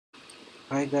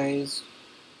Hi guys,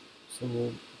 so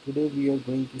today we are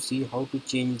going to see how to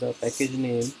change the package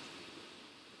name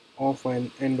of an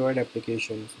Android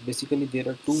application. Basically there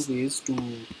are two ways to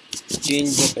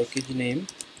change the package name.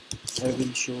 I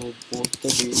will show both the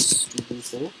ways to do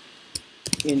so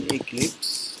in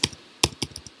Eclipse.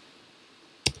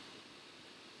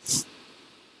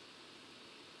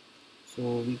 So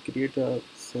we create a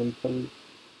simple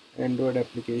Android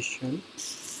application.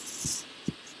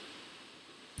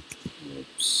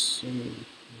 Oops, some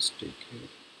mistake here.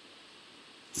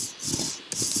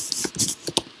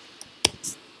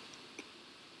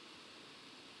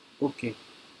 Okay,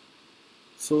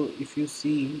 so if you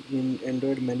see in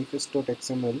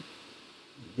androidmanifest.xml,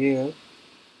 there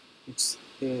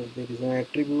there is an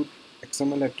attribute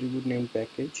XML attribute named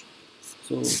package.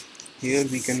 So here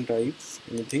we can type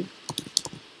anything,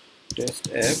 test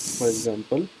app for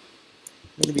example,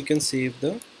 and we can save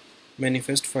the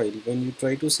manifest file. When you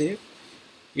try to save,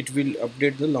 it will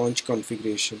update the launch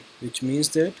configuration, which means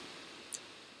that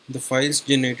the files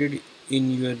generated in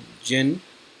your gen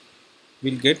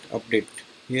will get updated.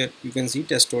 Here you can see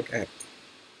test.app.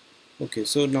 Okay,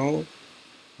 so now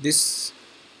this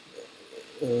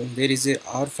there is a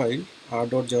R file,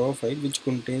 r.java file, which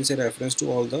contains a reference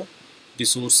to all the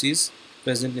resources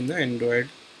present in the Android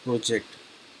project,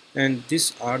 and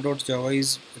this r.java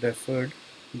is referred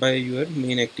by your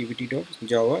main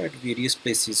activity.java at various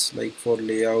places, like for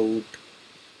layout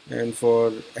and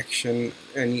for action,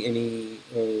 any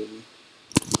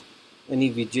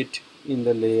widget in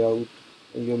the layout,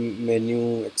 your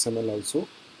menu XML also.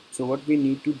 So what we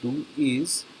need to do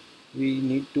is we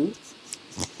need to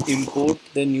import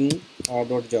the new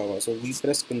r.java. So we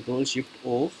press Ctrl Shift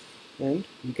O and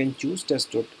we can choose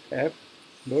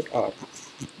test.app.r.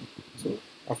 So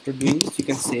after doing this, you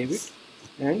can save it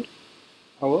and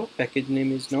our package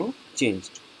name is now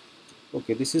changed.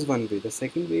 Okay, this is one way. The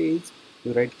second way is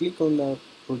you right click on the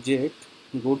project,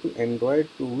 go to Android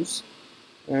tools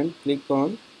and click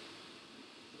on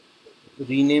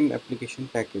rename application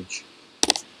package.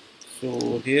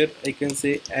 So here I can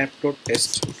say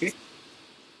app.test. Okay,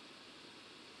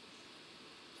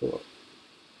 so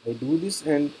I do this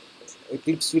and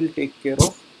Eclipse will take care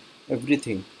of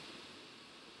everything.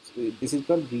 So this is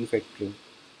called refactoring.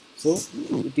 So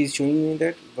it is showing me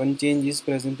that one change is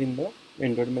present in the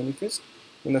Android manifest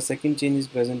and the second change is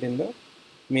present in the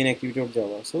main activity of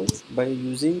Java. So by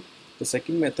using the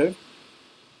second method,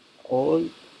 all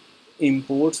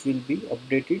imports will be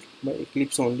updated by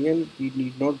Eclipse only and we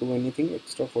need not do anything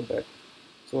extra for that.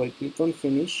 So I click on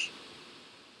finish.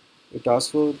 It asks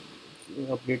for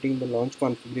updating the launch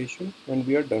configuration and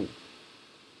we are done.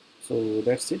 So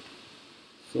that's it.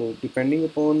 So depending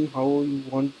upon how you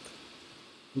want to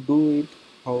do it,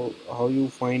 how you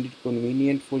find it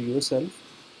convenient for yourself,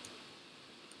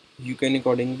 you can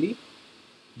accordingly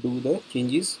do the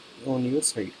changes on your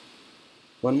side.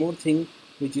 One more thing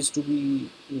which is to be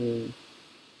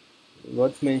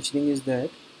worth mentioning is that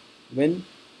when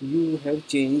you have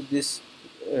changed this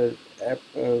uh, app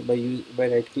by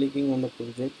right clicking on the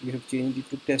project, you have changed it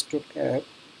to test.app.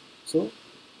 So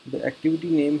the activity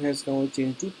name has now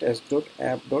changed to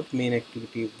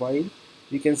test.app.mainActivity, while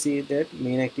we can see that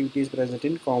main activity is present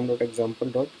in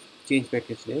com.example.change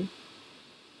package name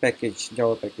package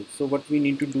Java package. So what we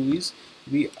need to do is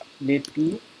we need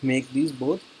to make these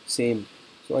both same.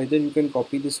 So either you can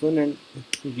copy this one and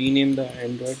rename the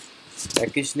Android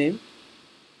package name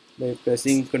by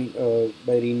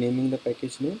by renaming the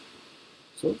package name.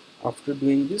 So after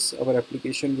doing this, our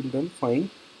application will run fine.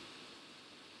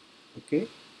 Okay,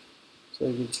 so I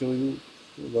will show you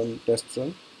one test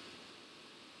run.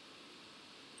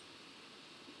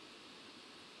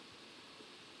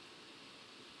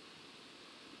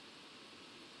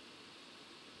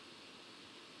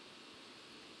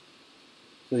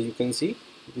 So you can see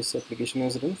this application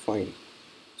has run fine.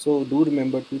 So do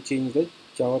remember to change the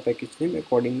Java package name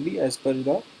accordingly as per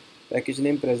the package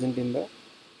name present in the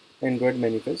Android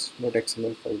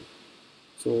manifest.xml file.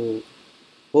 So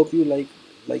hope you like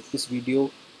this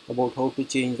video about how to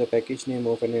change the package name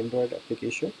of an Android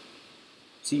application.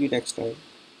 See you next time.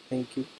 Thank you.